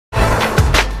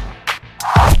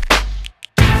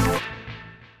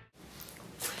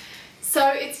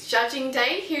it's judging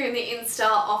day here in the InStyle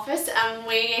office, and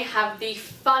we have the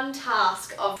fun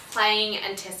task of playing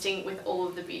and testing with all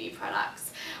of the beauty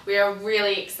products. We are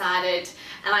really excited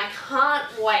and I can't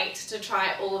wait to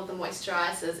try all of the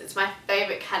moisturisers. It's my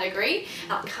favourite category.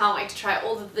 I can't wait to try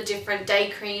all of the different day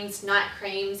creams, night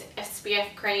creams,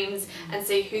 SPF creams and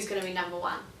see who's going to be number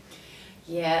one.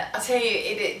 Yeah, I'll tell you,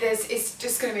 it's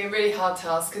just going to be a really hard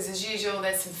task because as usual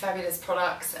there's some fabulous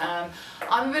products.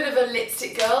 I'm a bit of a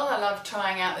lipstick girl. I love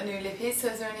trying out the new lippies, so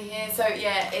is there any here? So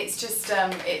yeah, it's just,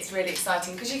 it's really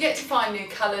exciting because you get to find new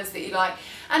colours that you like,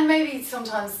 and maybe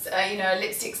sometimes, you know,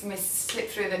 lipsticks slip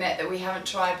through the net that we haven't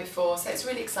tried before, so it's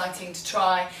really exciting to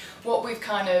try what we've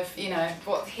kind of, you know,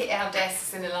 what hit our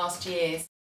desks in the last years.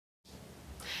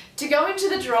 To go into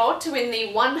the draw to win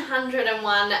the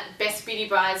 101 Best Beauty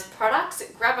Buys products,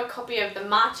 grab a copy of the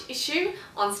March issue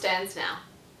on stands now.